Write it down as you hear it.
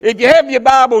If you have your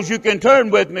Bibles, you can turn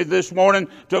with me this morning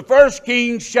to 1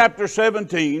 Kings chapter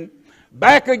 17.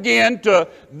 Back again to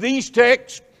these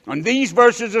texts and these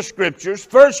verses of Scriptures.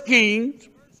 1 Kings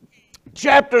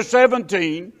chapter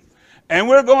 17. And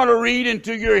we're going to read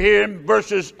into your hearing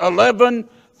verses 11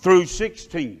 through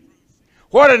 16.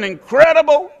 What an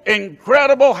incredible,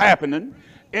 incredible happening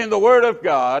in the Word of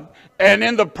God and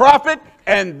in the prophet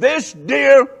and this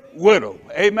dear widow.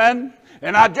 Amen.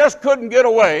 And I just couldn't get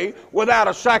away without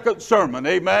a second sermon,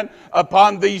 amen,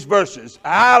 upon these verses.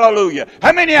 Hallelujah.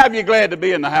 How many of you glad to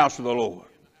be in the house of the Lord?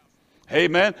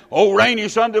 Amen. Old rainy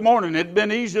Sunday morning, it'd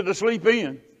been easy to sleep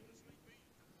in.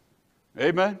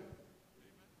 Amen.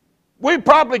 We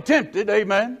probably tempted,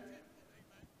 amen,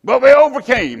 but we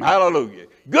overcame. Hallelujah.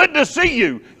 Good to see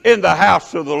you in the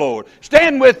house of the Lord.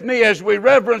 Stand with me as we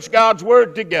reverence God's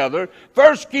Word together.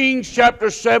 1 Kings chapter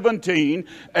 17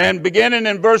 and beginning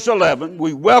in verse 11.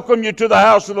 We welcome you to the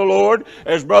house of the Lord.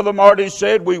 As Brother Marty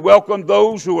said, we welcome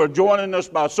those who are joining us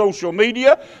by social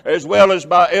media as well as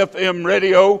by FM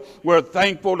radio. We're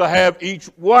thankful to have each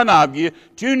one of you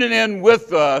tuning in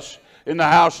with us in the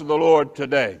house of the Lord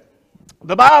today.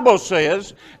 The Bible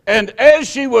says, and as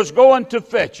she was going to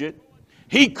fetch it,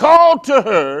 he called to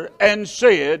her and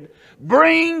said,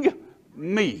 bring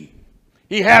me.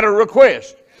 He had a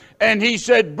request. And he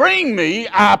said, bring me,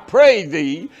 I pray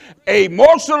thee, a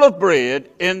morsel of bread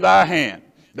in thy hand.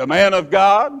 The man of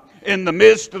God, in the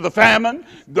midst of the famine,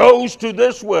 goes to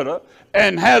this widow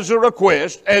and has a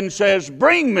request and says,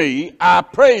 bring me, I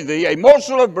pray thee, a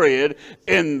morsel of bread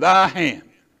in thy hand.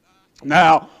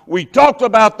 Now, we talked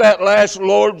about that last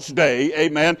Lord's Day,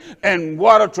 amen, and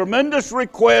what a tremendous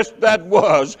request that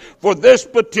was for this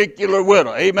particular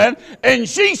widow, amen. And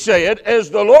she said,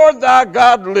 as the Lord thy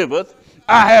God liveth,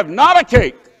 I have not a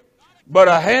cake, but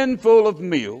a handful of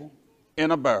meal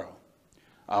in a barrel.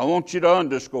 I want you to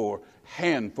underscore,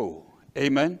 handful,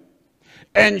 amen.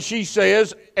 And she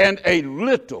says, and a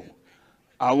little.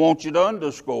 I want you to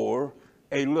underscore,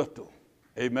 a little,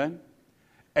 amen.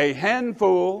 A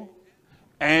handful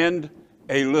and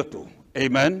a little.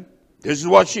 Amen. This is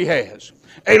what she has.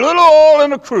 A little oil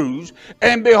in a cruse,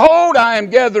 and behold, I am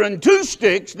gathering 2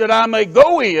 sticks that I may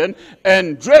go in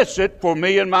and dress it for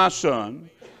me and my son,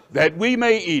 that we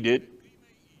may eat it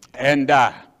and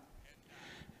die.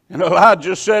 And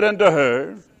Elijah said unto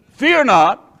her, fear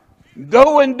not,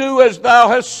 go and do as thou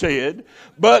hast said,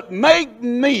 but make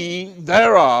me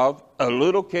thereof a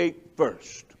little cake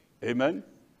first. Amen.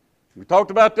 We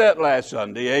talked about that last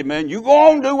Sunday, amen. You go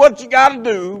on and do what you got to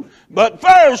do, but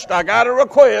first I got a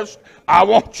request. I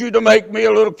want you to make me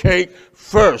a little cake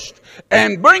first,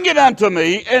 and bring it unto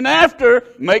me, and after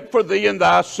make for thee and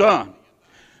thy son.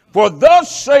 For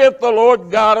thus saith the Lord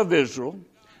God of Israel,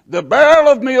 the barrel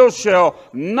of meal shall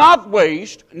not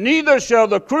waste, neither shall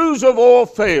the cruse of oil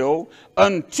fail,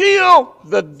 until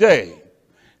the day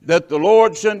that the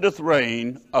Lord sendeth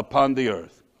rain upon the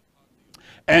earth.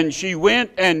 And she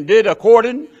went and did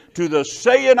according to the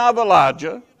saying of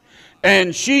Elijah,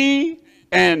 and she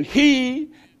and he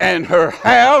and her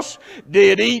house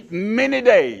did eat many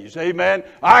days. Amen.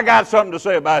 I got something to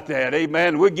say about that.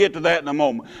 Amen. We'll get to that in a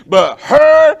moment. But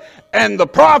her and the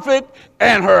prophet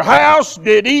and her house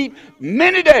did eat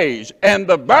many days, and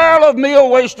the barrel of meal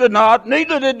wasted not,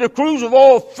 neither did the cruse of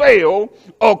oil fail,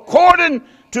 according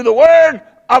to the word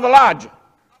of Elijah.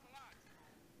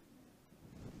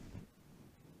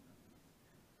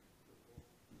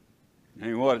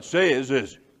 And what it says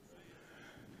is,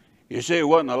 you see, it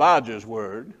wasn't Elijah's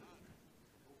word.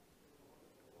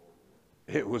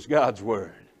 It was God's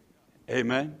word.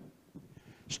 Amen.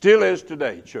 Still is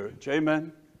today, church.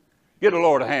 Amen. Give the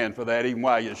Lord a hand for that even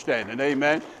while you're standing.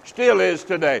 Amen. Still is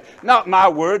today. Not my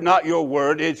word, not your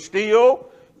word. It's still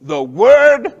the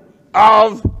word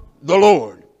of the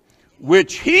Lord,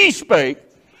 which he spake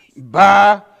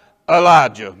by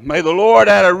Elijah. May the Lord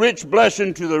add a rich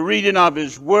blessing to the reading of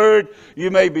his word.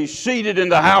 You may be seated in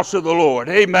the house of the Lord.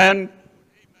 Amen.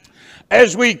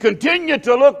 As we continue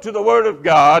to look to the word of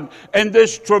God and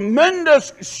this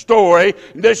tremendous story,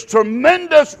 this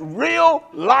tremendous real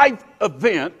life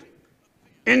event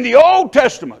in the Old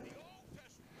Testament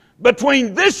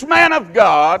between this man of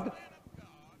God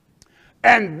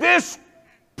and this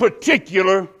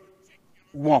particular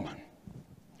woman.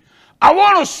 I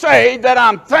want to say that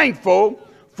I'm thankful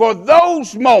for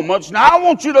those moments. Now, I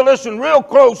want you to listen real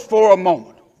close for a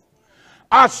moment.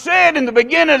 I said in the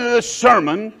beginning of this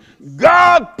sermon,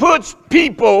 God puts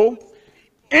people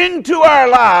into our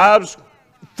lives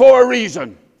for a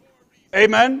reason.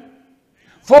 Amen?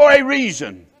 For a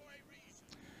reason.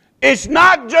 It's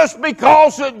not just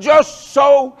because it just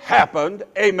so happened,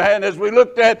 amen, as we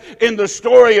looked at in the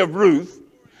story of Ruth.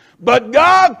 But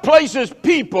God places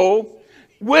people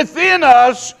within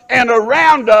us and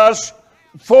around us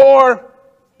for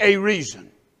a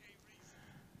reason.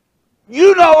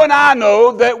 You know and I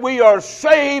know that we are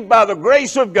saved by the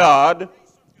grace of God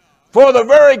for the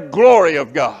very glory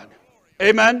of God.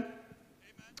 Amen?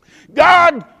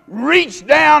 God reached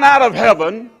down out of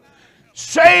heaven,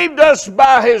 saved us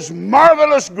by His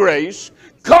marvelous grace,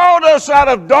 called us out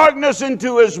of darkness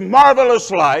into His marvelous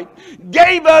light,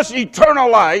 gave us eternal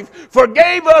life,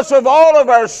 forgave us of all of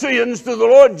our sins through the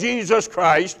Lord Jesus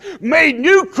Christ, made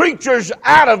new creatures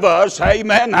out of us,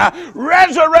 amen,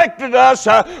 resurrected us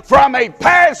from a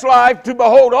past life to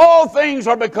behold all things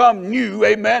are become new,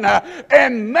 amen,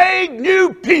 and made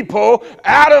new people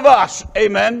out of us,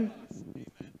 amen,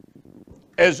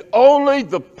 as only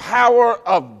the power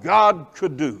of God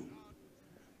could do.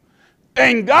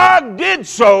 And God did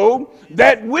so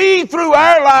that we through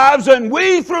our lives and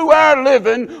we through our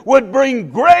living would bring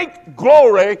great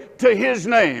glory to His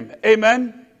name.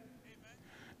 Amen?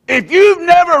 If you've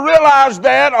never realized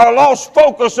that or lost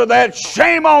focus of that,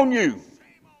 shame on you.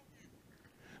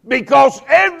 Because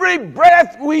every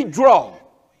breath we draw,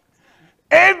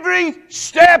 every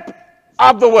step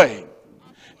of the way,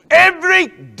 every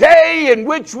day in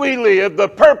which we live, the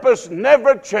purpose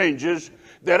never changes,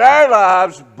 that our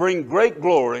lives bring great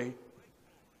glory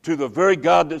to the very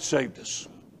God that saved us.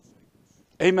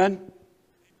 Amen?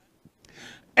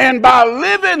 And by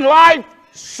living life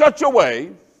such a way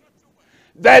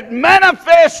that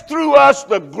manifests through us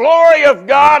the glory of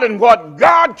God and what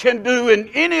God can do in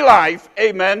any life,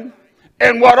 amen,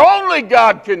 and what only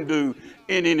God can do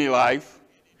in any life,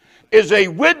 is a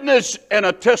witness and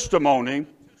a testimony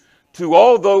to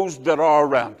all those that are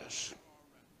around us.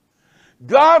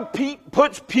 God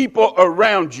puts people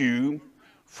around you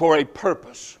for a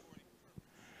purpose.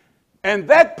 And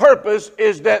that purpose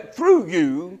is that through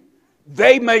you,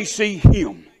 they may see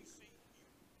Him.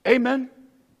 Amen?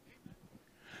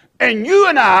 And you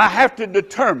and I have to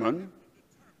determine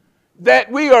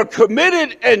that we are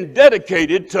committed and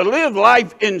dedicated to live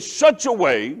life in such a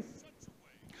way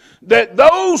that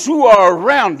those who are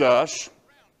around us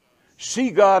see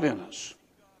God in us.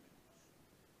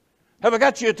 Have I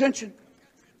got your attention?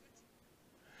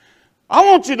 I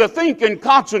want you to think and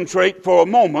concentrate for a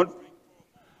moment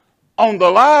on the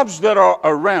lives that are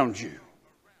around you.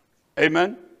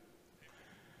 Amen?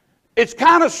 It's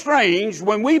kind of strange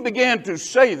when we begin to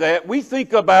say that, we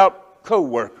think about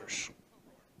co-workers.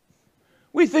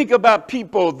 We think about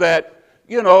people that,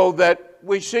 that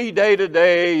we see day to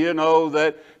day,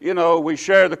 that, we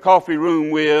share the coffee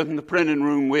room with and the printing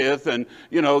room with and,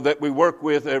 that we work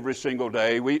with every single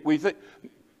day. We think,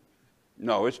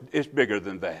 no, it's bigger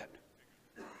than that.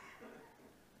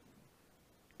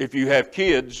 If you have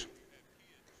kids,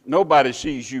 nobody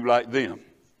sees you like them.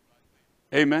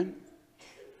 Amen?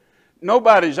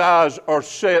 Nobody's eyes are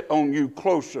set on you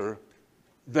closer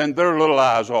than their little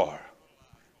eyes are.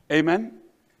 Amen?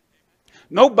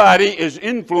 Nobody is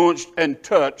influenced and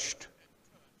touched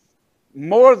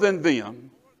more than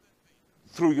them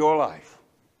through your life.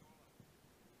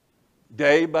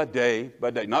 Day by day by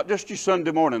day. Not just your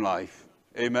Sunday morning life.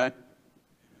 Amen?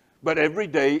 But every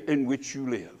day in which you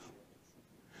live.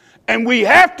 And we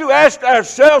have to ask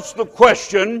ourselves the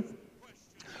question,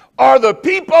 are the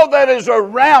people that is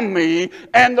around me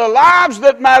and the lives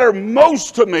that matter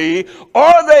most to me,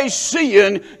 are they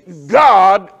seeing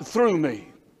God through me?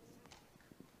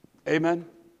 Amen?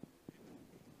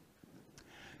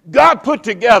 God put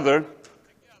together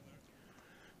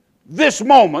this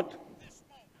moment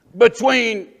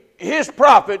between His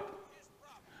prophet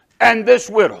and this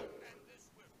widow.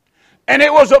 And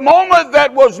it was a moment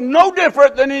that was no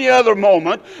different than any other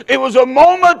moment. It was a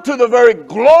moment to the very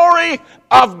glory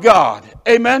of God.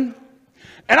 Amen?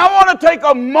 And I want to take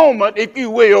a moment, if you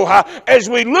will, as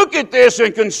we look at this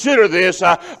and consider this,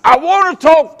 I want to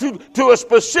talk to a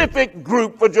specific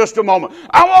group for just a moment.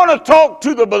 I want to talk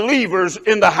to the believers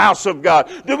in the house of God.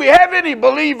 Do we have any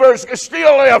believers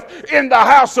still left in the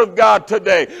house of God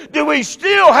today? Do we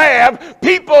still have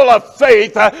people of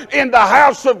faith in the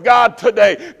house of God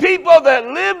today? People that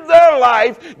live their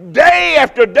life day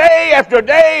after day after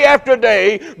day after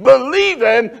day,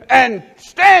 believing and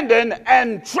standing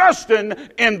and trusting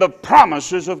in the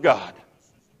promises of God.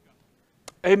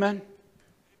 Amen.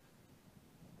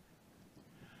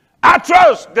 I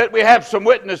trust that we have some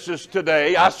witnesses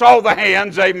today. I saw the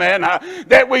hands, amen,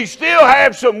 that we still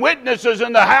have some witnesses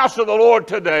in the house of the Lord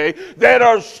today that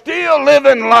are still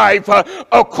living life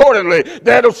accordingly,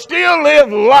 that will still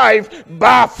live life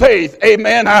by faith,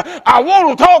 amen. I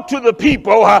want to talk to the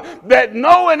people that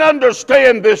know and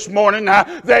understand this morning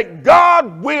that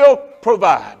God will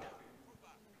provide.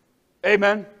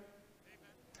 Amen.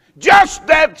 Just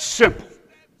that simple.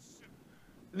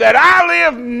 That I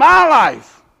live my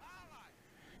life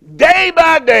day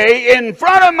by day in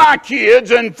front of my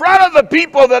kids, in front of the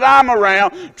people that I'm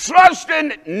around,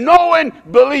 trusting, knowing,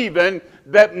 believing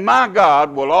that my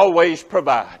God will always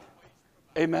provide.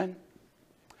 Amen.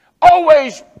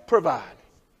 Always provide.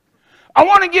 I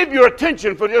want to give your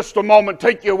attention for just a moment,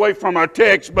 take you away from our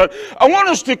text, but I want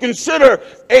us to consider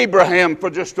Abraham for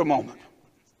just a moment.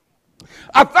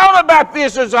 I thought about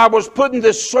this as I was putting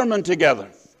this sermon together.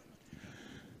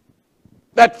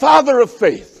 That father of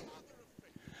faith.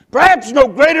 Perhaps no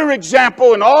greater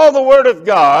example in all the Word of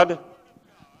God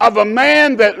of a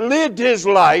man that lived his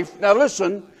life, now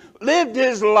listen, lived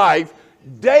his life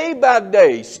day by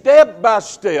day, step by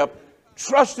step,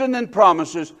 trusting in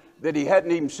promises that he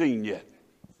hadn't even seen yet.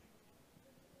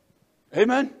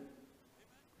 Amen?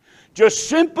 Just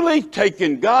simply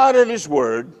taking God at His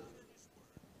word,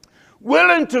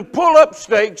 willing to pull up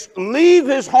stakes, leave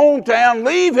his hometown,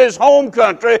 leave his home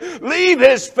country, leave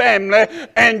his family,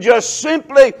 and just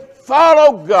simply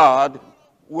follow God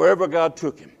wherever God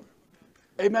took him.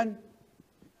 Amen?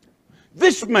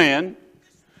 This man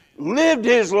lived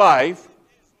his life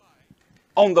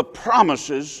on the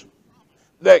promises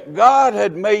that God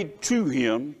had made to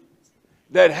him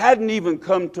that hadn't even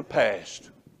come to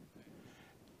pass.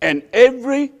 And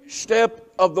every step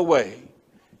of the way,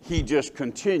 he just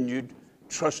continued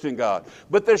trusting God.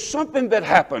 But there's something that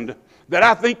happened that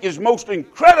I think is most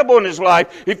incredible in his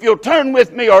life. If you'll turn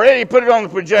with me, or Eddie, put it on the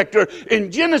projector,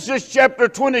 in Genesis chapter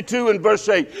 22 and verse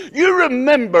 8. You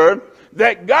remember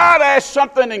that God asked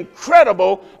something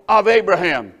incredible of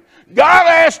Abraham. God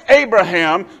asked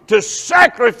Abraham to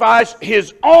sacrifice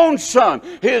his own son,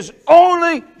 his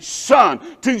only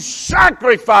son, to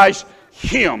sacrifice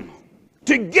him,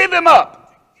 to give him up.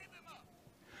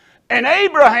 And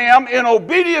Abraham, in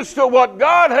obedience to what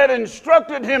God had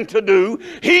instructed him to do,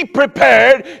 he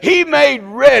prepared, he made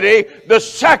ready the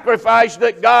sacrifice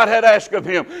that God had asked of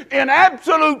him. In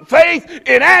absolute faith,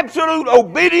 in absolute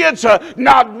obedience,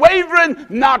 not wavering,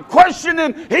 not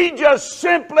questioning, he just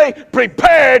simply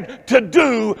prepared to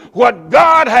do what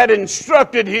God had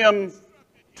instructed him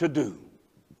to do.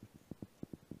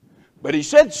 But he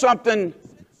said something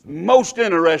most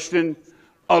interesting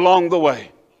along the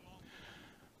way.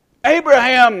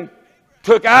 Abraham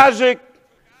took Isaac,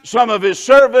 some of his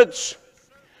servants,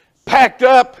 packed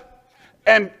up,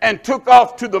 and took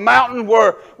off to the mountain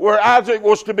where Isaac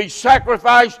was to be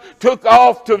sacrificed, took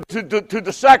off to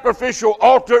the sacrificial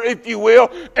altar, if you will.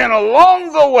 And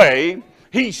along the way,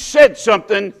 he said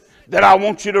something that I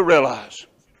want you to realize.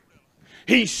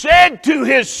 He said to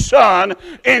his son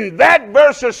in that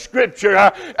verse of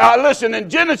Scripture, listen, in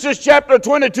Genesis chapter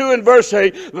 22 and verse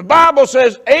 8, the Bible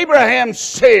says, Abraham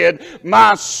said,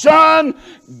 my son,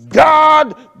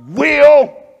 God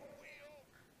will...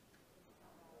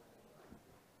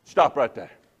 Stop right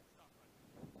there.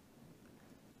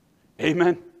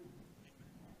 Amen.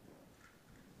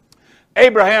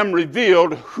 Abraham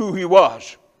revealed who he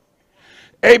was.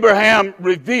 Abraham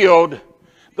revealed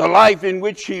the life in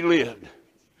which he lived.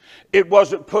 It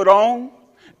wasn't put on.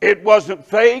 It wasn't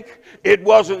fake. It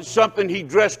wasn't something he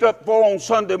dressed up for on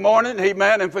Sunday morning,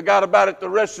 amen, and forgot about it the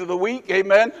rest of the week,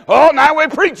 amen. Oh, now we're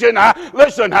preaching.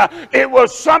 Listen, it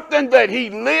was something that he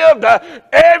lived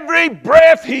every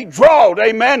breath he drawed,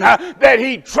 amen, that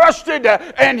he trusted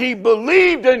and he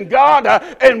believed in God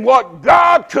and what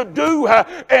God could do.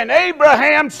 And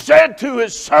Abraham said to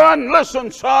his son,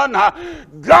 listen, son,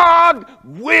 God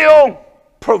will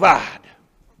provide.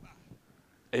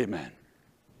 Amen.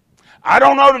 I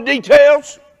don't know the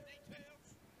details,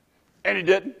 and he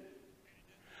didn't.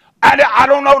 I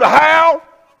don't know the how.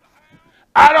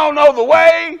 I don't know the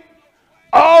way.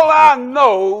 All I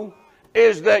know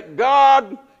is that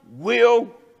God will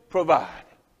provide.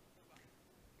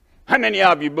 How many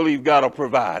of you believe God will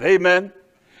provide? Amen.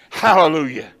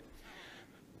 Hallelujah.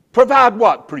 Provide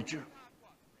what, preacher?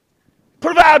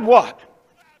 Provide what?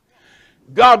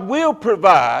 God will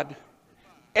provide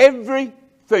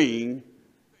everything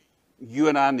you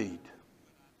and I need.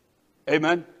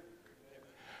 Amen.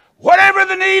 Whatever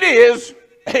the need is,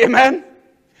 amen,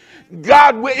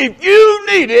 God will, if you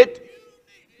need it,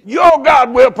 your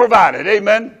God will provide it.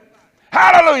 Amen.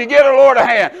 Hallelujah. Give the Lord a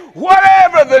hand.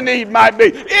 Whatever the need might be.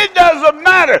 It doesn't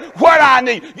matter what I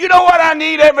need. You know what I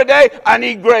need every day? I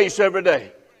need grace every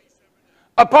day.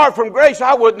 Apart from grace,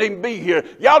 I wouldn't even be here.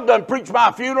 Y'all done preached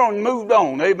my funeral and moved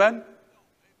on. Amen.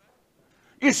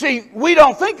 You see, we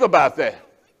don't think about that.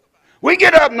 We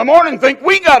get up in the morning and think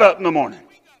we got up in the morning.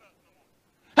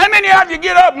 How many of you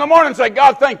get up in the morning and say,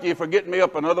 God, thank you for getting me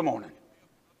up another morning?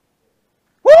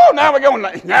 Woo! Woo, now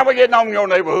we're getting on your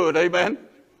neighborhood, amen.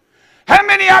 How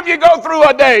many of you go through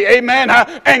a day, amen,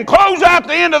 and close out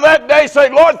the end of that day, say,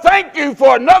 Lord, thank you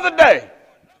for another day.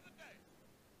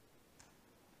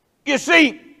 You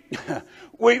see,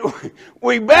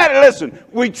 we better listen.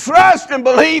 We trust and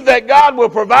believe that God will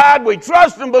provide. We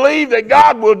trust and believe that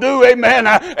God will do, amen,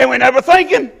 and we never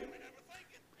thank Him.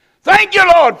 Thank you,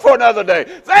 Lord, for another day.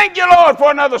 Thank you, Lord, for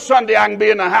another Sunday I can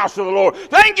be in the house of the Lord.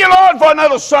 Thank you, Lord, for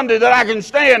another Sunday that I can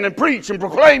stand and preach and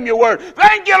proclaim your word.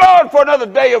 Thank you, Lord, for another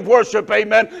day of worship.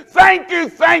 Amen. Thank you,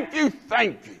 thank you,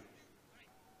 thank you.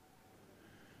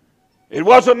 It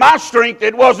wasn't my strength.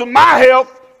 It wasn't my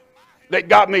health that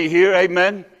got me here.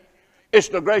 Amen. It's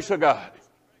the grace of God.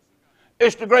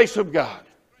 It's the grace of God.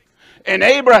 And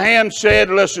Abraham said,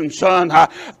 listen, son,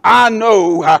 I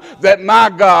know that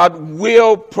my God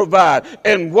will provide.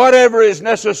 And whatever is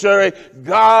necessary,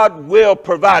 God will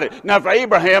provide it. Now, for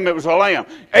Abraham, it was a lamb.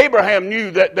 Abraham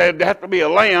knew that there'd have to be a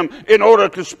lamb in order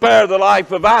to spare the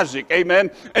life of Isaac.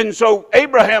 Amen. And so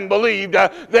Abraham believed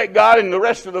that God, in the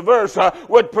rest of the verse,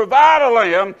 would provide a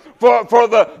lamb for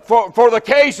the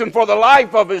case and for the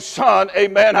life of his son.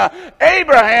 Amen.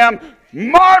 Abraham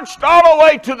marched all the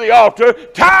way to the altar,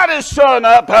 tied his son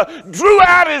up, drew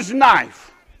out his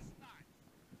knife.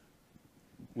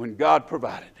 When God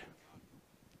provided.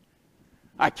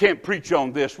 I can't preach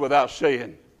on this without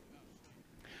saying,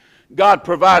 God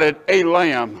provided a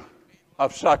lamb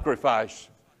of sacrifice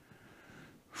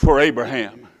for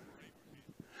Abraham.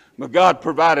 But God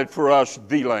provided for us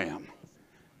the lamb,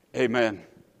 amen,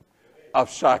 of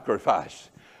sacrifice.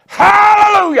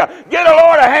 Hallelujah. Get the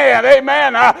Lord a hand.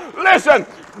 Amen. Listen,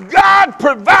 God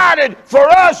provided for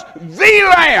us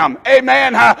the lamb,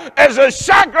 amen, as a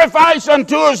sacrifice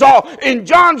unto us all. In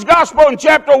John's Gospel in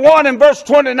chapter 1 and verse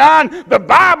 29, the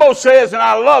Bible says, and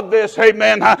I love this,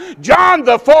 amen, John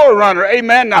the forerunner,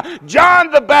 amen, John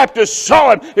the Baptist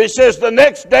saw him. It says, the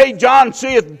next day John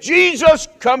seeth Jesus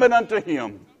coming unto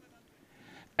him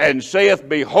and saith,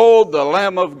 behold the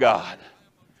Lamb of God.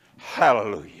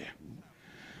 Hallelujah.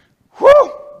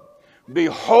 Whew!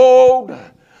 Behold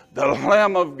the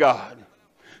Lamb of God.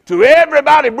 To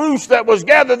everybody, Bruce, that was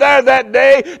gathered there that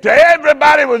day, to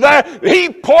everybody was there, he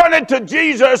pointed to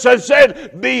Jesus and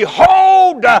said,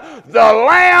 behold the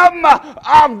Lamb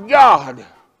of God.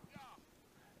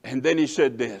 And then he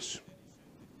said this,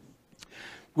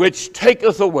 which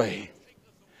taketh away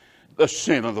the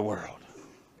sin of the world.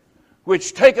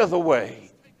 Which taketh away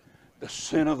the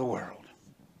sin of the world.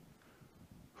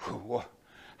 Whew.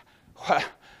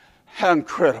 How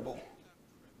incredible.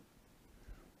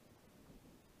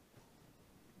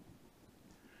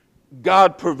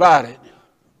 God provided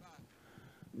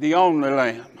the only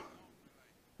lamb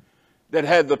that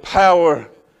had the power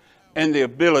and the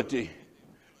ability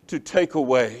to take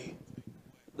away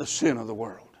the sin of the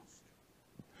world.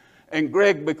 And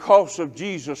Greg, because of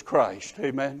Jesus Christ,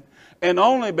 amen, and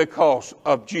only because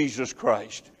of Jesus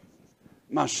Christ,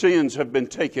 my sins have been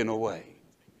taken away.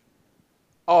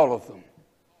 All of them.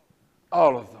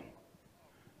 All of them.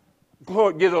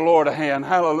 Lord, give the Lord a hand.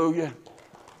 Hallelujah.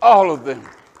 All of them.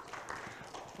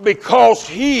 Because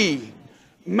He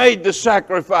made the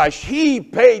sacrifice. He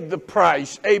paid the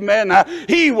price. Amen.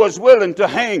 He was willing to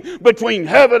hang between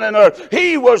heaven and earth.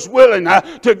 He was willing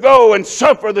to go and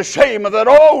suffer the shame of that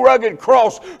old rugged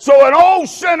cross so an old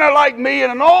sinner like me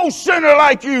and an old sinner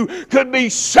like you could be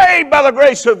saved by the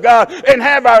grace of God and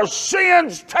have our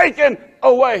sins taken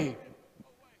away.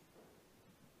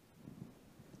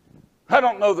 I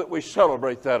don't know that we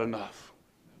celebrate that enough.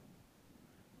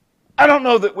 I don't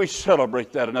know that we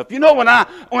celebrate that enough. You know, when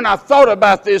I thought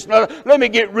about this, now, let me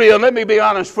get real, let me be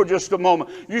honest for just a moment.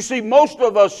 You see, most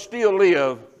of us still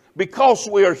live, because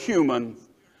we are human,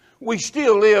 we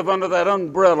still live under that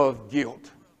umbrella of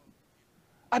guilt.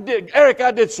 Eric,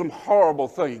 I did some horrible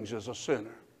things as a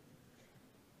sinner.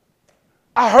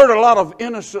 I hurt a lot of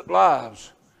innocent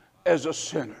lives as a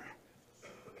sinner.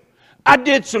 I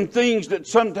did some things that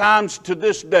sometimes to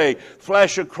this day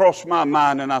flash across my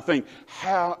mind, and I think,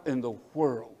 how in the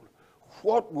world?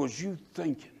 What was you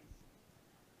thinking?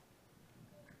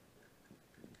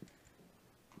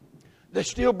 That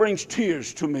still brings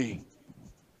tears to me.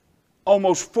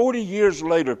 Almost 40 years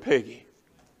later, Peggy,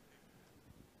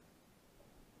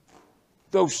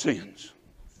 those sins,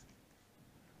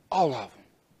 all of them,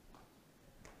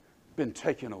 been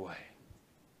taken away.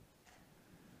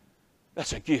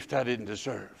 That's a gift I didn't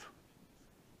deserve.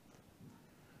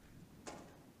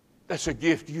 That's a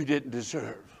gift you didn't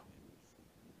deserve.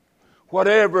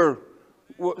 Whatever,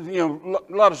 you know,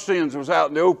 a lot of sins was out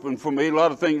in the open for me, a lot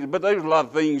of things, but there's a lot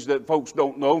of things that folks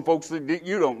don't know, folks that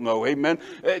you don't know, amen.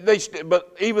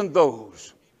 But even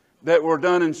those that were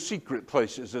done in secret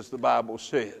places, as the Bible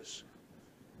says,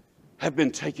 have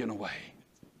been taken away.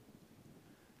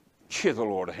 Give the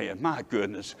Lord a hand. My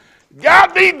goodness.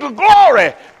 God be the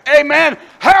glory. Amen.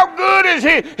 How good is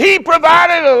He? He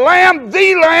provided a lamb,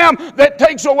 the lamb that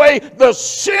takes away the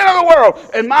sin of the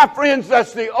world. And my friends,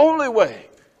 that's the only way.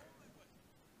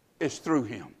 It's through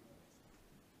Him.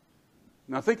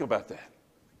 Now think about that.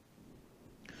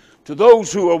 To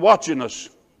those who are watching us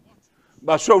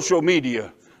by social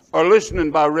media or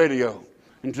listening by radio,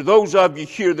 and to those of you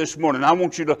here this morning, I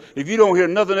want you to, if you don't hear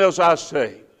nothing else I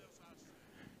say,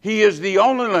 He is the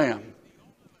only lamb.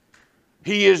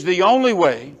 He is the only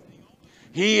way.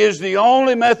 He is the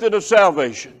only method of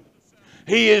salvation.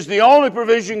 He is the only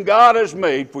provision God has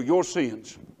made for your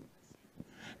sins.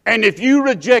 And if you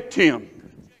reject Him,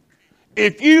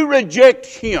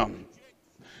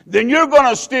 then you're going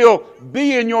to still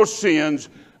be in your sins,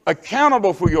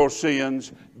 accountable for your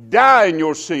sins, die in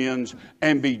your sins,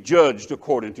 and be judged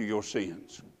according to your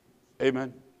sins.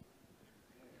 Amen.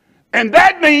 And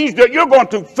that means that you're going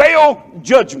to fail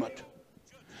judgment.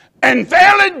 And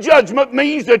failing judgment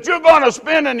means that you're going to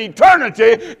spend an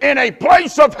eternity in a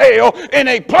place of hell, in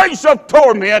a place of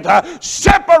torment,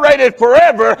 separated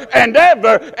forever and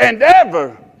ever and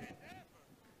ever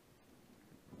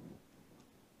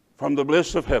from the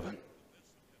bliss of heaven.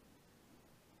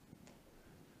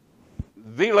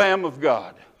 The Lamb of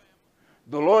God,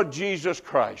 the Lord Jesus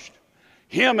Christ,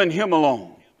 Him and Him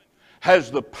alone, has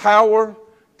the power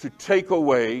to take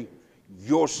away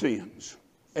your sins.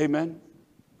 Amen.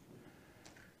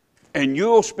 And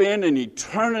you'll spend an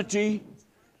eternity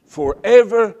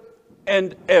forever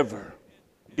and ever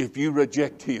if you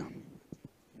reject Him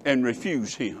and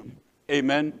refuse Him.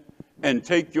 Amen. And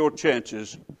take your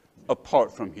chances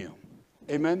apart from Him.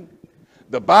 Amen.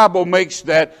 The Bible makes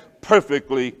that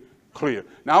perfectly clear.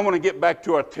 Now I want to get back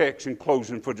to our text in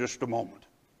closing for just a moment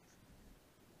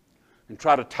and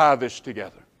try to tie this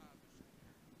together.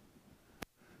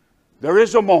 There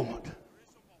is a moment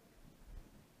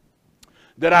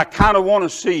that I kind of want to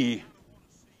see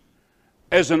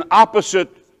as an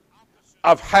opposite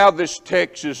of how this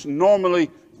text is normally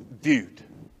viewed.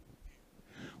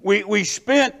 We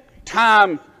spent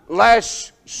time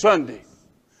last Sunday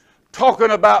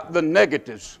talking about the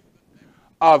negatives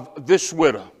of this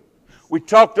widow. We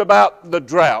talked about the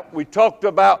drought. We talked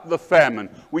about the famine.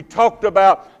 We talked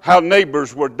about how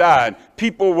neighbors were dying.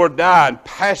 People were dying,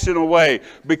 passing away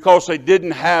because they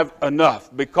didn't have enough,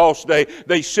 because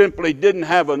they simply didn't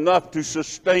have enough to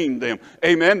sustain them.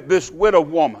 Amen. This widow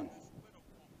woman,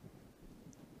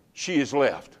 she is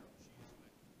left.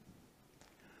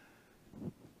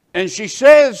 And she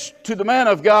says to the man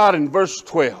of God in verse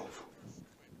 12.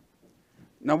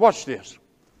 Now watch this.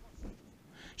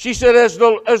 She said, as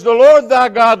the Lord thy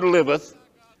God liveth,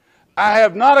 I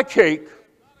have not a cake,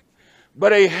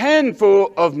 but a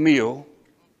handful of meal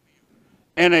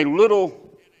and a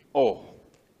little oil.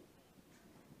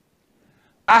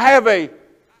 I have a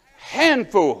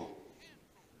handful.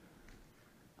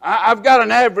 I've got an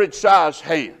average sized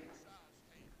hand.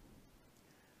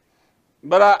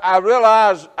 But I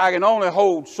realize I can only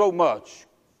hold so much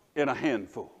in a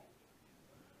handful.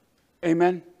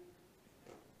 Amen.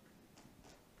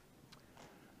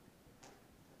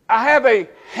 I have a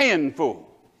handful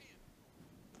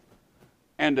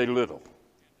and a little.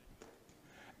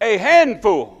 A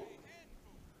handful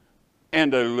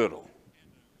and a little.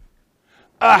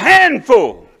 A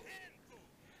handful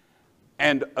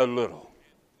and a little.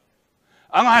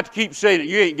 I'm going to have to keep saying it.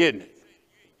 You ain't getting it.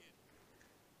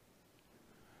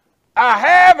 I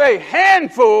have a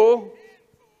handful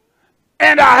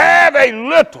and I have a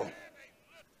little.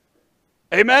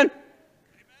 Amen.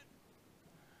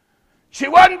 She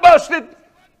wasn't busted.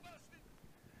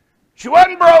 She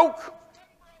wasn't broke.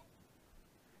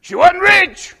 She wasn't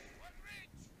rich.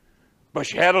 But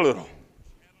she had a little.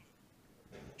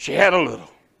 She had a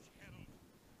little.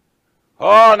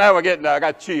 Oh, now we're getting there. I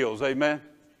got chills. Amen.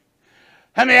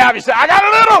 How many of you say, I got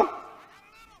a little.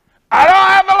 I don't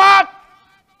have a lot.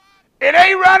 It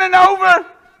ain't running over.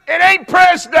 It ain't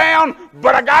pressed down.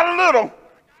 But I got a little.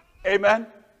 Amen.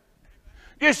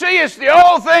 You see, it's the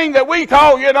old thing that we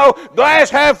call, glass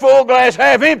half full, glass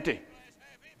half empty.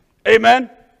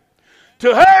 Amen.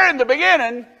 To her in the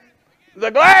beginning, the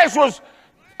glass was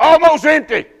almost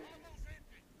empty.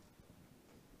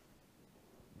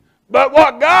 But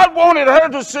what God wanted her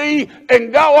to see,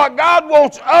 and what God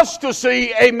wants us to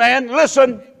see, amen,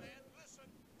 listen,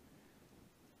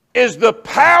 is the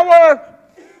power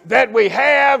that we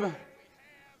have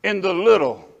in the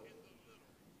little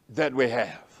that we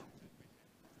have.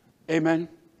 Amen.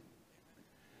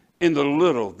 In the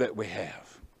little that we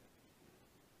have.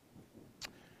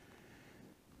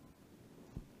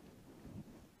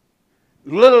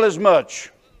 little as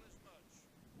much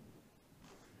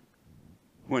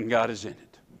when God is in it.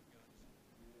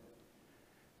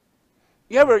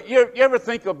 You ever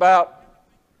think about,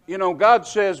 God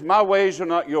says, my ways are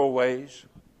not your ways.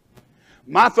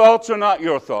 My thoughts are not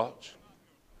your thoughts.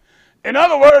 In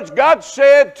other words, God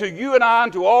said to you and I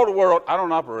and to all the world, I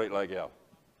don't operate like y'all.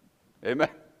 Amen.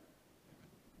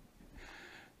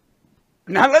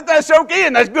 Now let that soak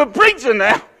in. That's good preaching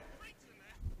now.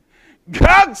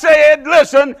 God said,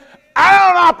 listen, I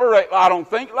don't operate, I don't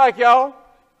think like y'all.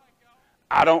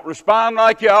 I don't respond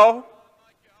like y'all.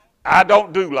 I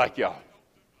don't do like y'all.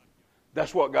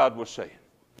 That's what God was saying.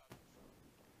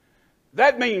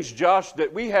 That means, Josh,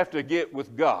 that we have to get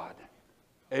with God.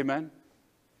 Amen.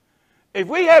 If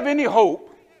we have any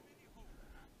hope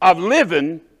of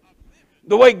living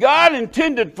the way God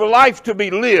intended for life to be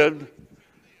lived,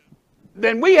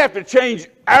 then we have to change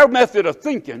our method of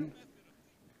thinking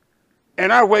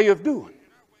and our way of doing.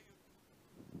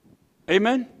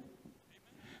 Amen?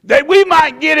 That we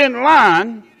might get in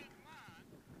line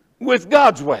with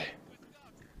God's way.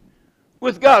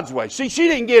 With God's way. See, she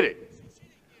didn't get it.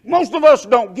 Most of us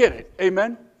don't get it.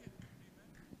 Amen?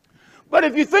 But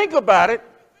if you think about it,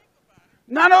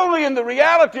 not only in the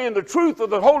reality and the truth of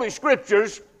the Holy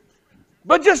Scriptures,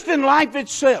 but just in life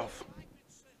itself.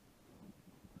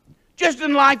 Just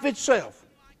in life itself.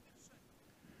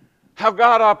 How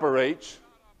God operates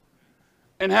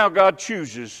and how God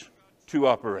chooses to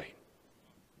operate.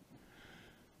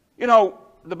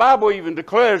 The Bible even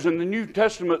declares in the New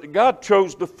Testament that God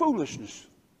chose the foolishness,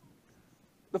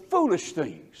 the foolish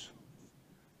things.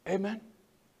 Amen?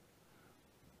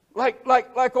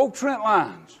 Like old Trent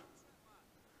Lyons.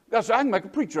 God said, I can make a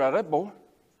preacher out of that boy.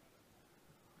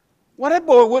 Well, that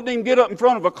boy wouldn't even get up in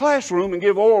front of a classroom and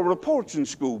give oral reports in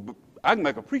school, but I can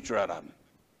make a preacher out of him.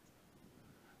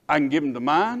 I can give him the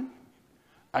mind.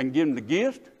 I can give him the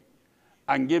gift.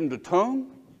 I can give him the tongue.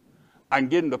 I can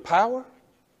give him the power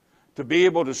to be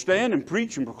able to stand and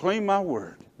preach and proclaim my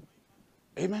word.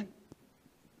 Amen.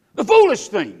 The foolish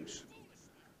things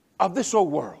of this old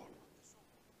world.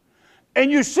 And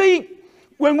you see,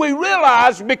 when we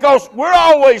realize, because we're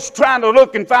always trying to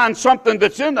look and find something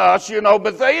that's in us,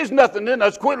 but there is nothing in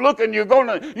us. Quit looking.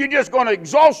 You're just going to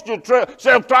exhaust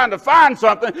yourself trying to find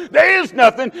something. There is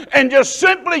nothing. And just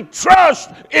simply trust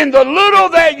in the little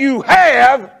that you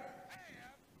have,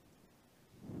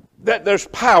 that there's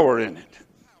power in it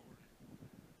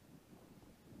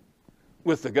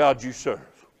with the God you serve.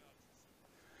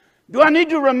 Do I need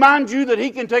to remind you that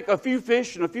He can take a few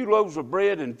fish and a few loaves of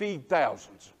bread and feed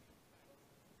thousands?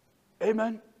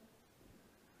 Amen?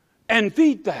 And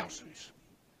feed thousands.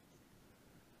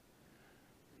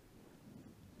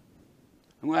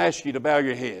 I'm going to ask you to bow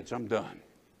your heads. I'm done.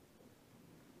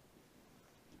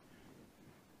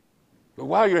 But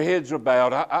while your heads are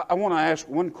bowed, I want to ask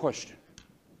one question.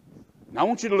 And I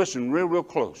want you to listen real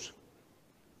close.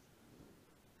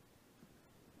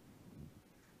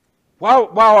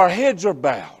 While our heads are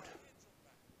bowed,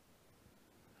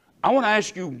 I want to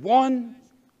ask you one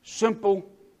simple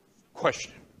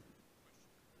question.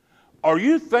 Are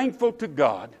you thankful to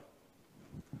God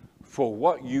for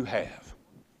what you have?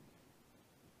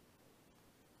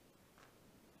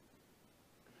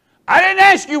 I didn't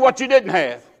ask you what you didn't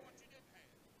have.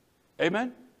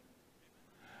 Amen?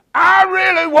 I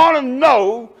really want to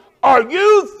know, are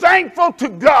you thankful to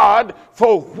God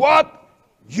for what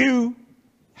you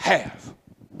have?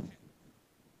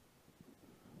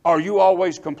 Are you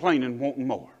always complaining, wanting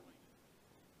more?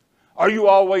 Are you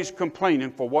always complaining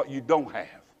for what you don't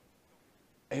have?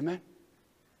 Amen?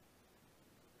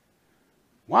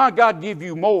 Why God give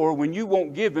you more when you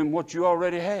won't give Him what you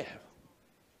already have?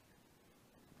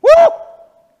 Woo!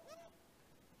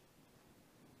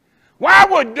 Why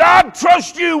would God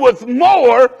trust you with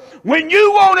more when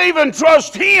you won't even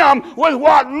trust Him with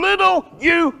what little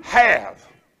you have?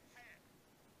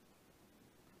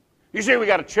 You see, we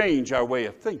got to change our way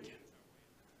of thinking,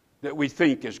 that we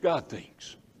think as God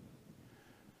thinks.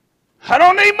 I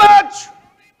don't need much.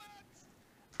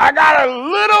 I got a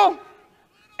little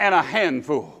and a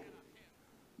handful.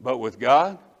 But with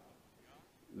God,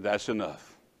 that's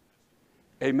enough.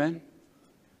 Amen?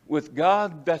 With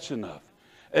God, that's enough.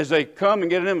 As they come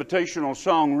and get an invitational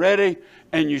song ready,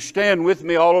 and you stand with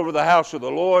me all over the house of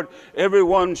the Lord,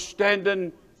 everyone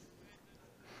standing.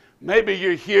 Maybe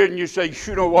you're here and you say,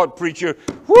 you know what, preacher?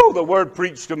 Whoo, the word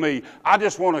preached to me. I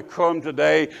just want to come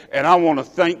today and I want to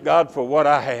thank God for what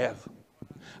I have.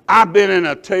 I've been in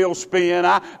a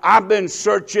tailspin. I've been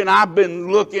searching. I've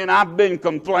been looking. I've been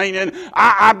complaining.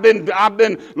 I've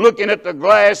been looking at the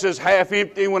glass as half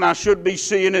empty when I should be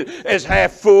seeing it as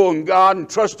half full in God and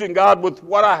trusting God with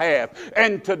what I have.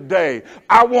 And today,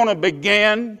 I want to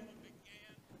begin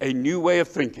a new way of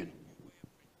thinking.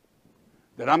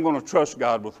 That I'm going to trust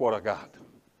God with what I got.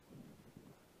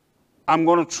 I'm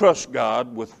going to trust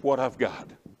God with what I've got.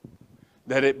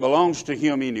 That it belongs to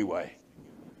Him anyway.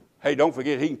 Hey, don't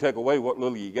forget, He can take away what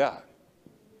little you got.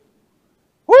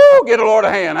 Woo! Get the Lord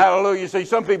a hand. Hallelujah. See,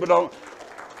 some people don't.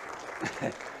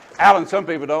 Alan, some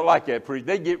people don't like that preach.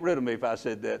 They'd get rid of me if I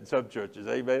said that in some churches.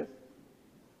 Amen.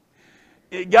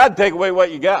 God take away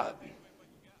what you got.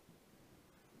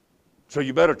 So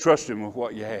you better trust Him with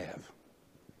what you have.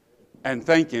 And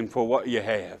thank Him for what you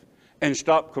have. And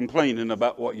stop complaining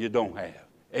about what you don't have.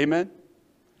 Amen?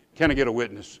 Can I get a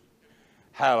witness?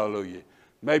 Hallelujah.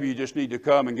 Maybe you just need to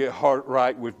come and get heart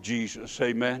right with Jesus.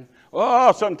 Amen?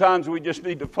 Oh, sometimes we just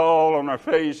need to fall on our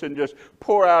face and just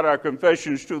pour out our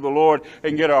confessions to the Lord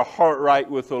and get our heart right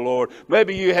with the Lord.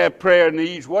 Maybe you have prayer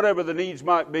needs, whatever the needs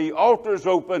might be. Altars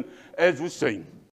open as we sing.